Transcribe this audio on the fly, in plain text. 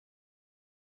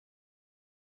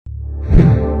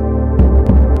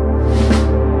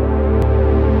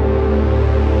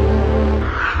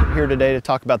today to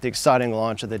talk about the exciting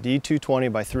launch of the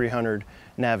D220x300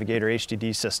 Navigator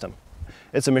HDD system.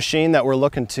 It's a machine that we're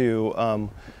looking to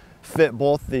fit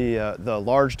both the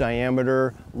large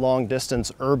diameter, long distance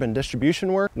urban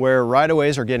distribution work, where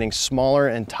right-of-ways are getting smaller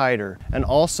and tighter, and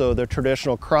also the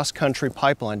traditional cross-country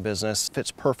pipeline business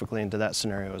fits perfectly into that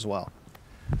scenario as well.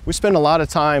 We spend a lot of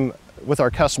time with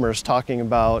our customers talking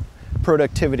about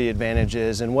productivity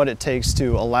advantages and what it takes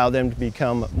to allow them to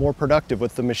become more productive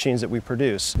with the machines that we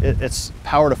produce. It's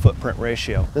power to footprint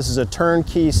ratio. This is a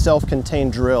turnkey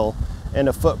self-contained drill and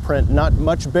a footprint not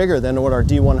much bigger than what our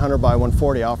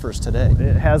D100x140 offers today.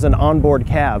 It has an onboard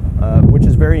cab, which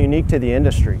is very unique to the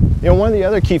industry. You know, one of the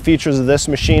other key features of this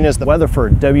machine is the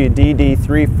Weatherford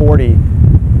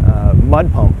WDD340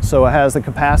 mud pump. So it has the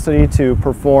capacity to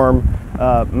perform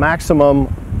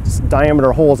maximum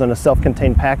diameter holes in a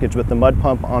self-contained package with the mud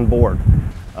pump on board.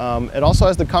 It also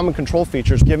has the common control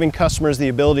features, giving customers the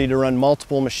ability to run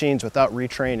multiple machines without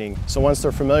retraining. So once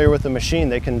they're familiar with the machine,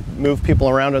 they can move people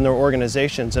around in their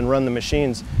organizations and run the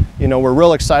machines. You know, we're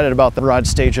real excited about the rod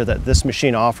stager that this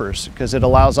machine offers, because it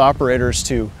allows operators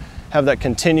to have that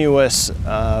continuous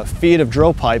feed of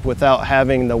drill pipe without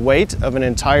having the weight of an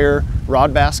entire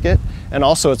rod basket. And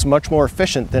also it's much more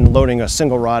efficient than loading a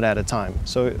single rod at a time.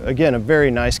 So again, a very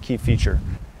nice key feature.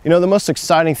 You know, the most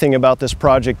exciting thing about this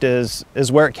project is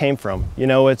where it came from. You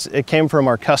know, it came from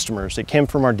our customers, it came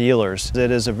from our dealers. It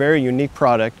is a very unique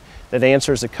product that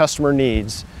answers the customer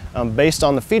needs based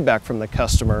on the feedback from the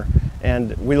customer.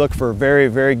 And we look for very,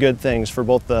 very good things for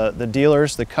both the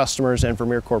dealers, the customers, and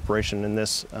Vermeer Corporation in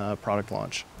this product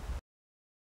launch.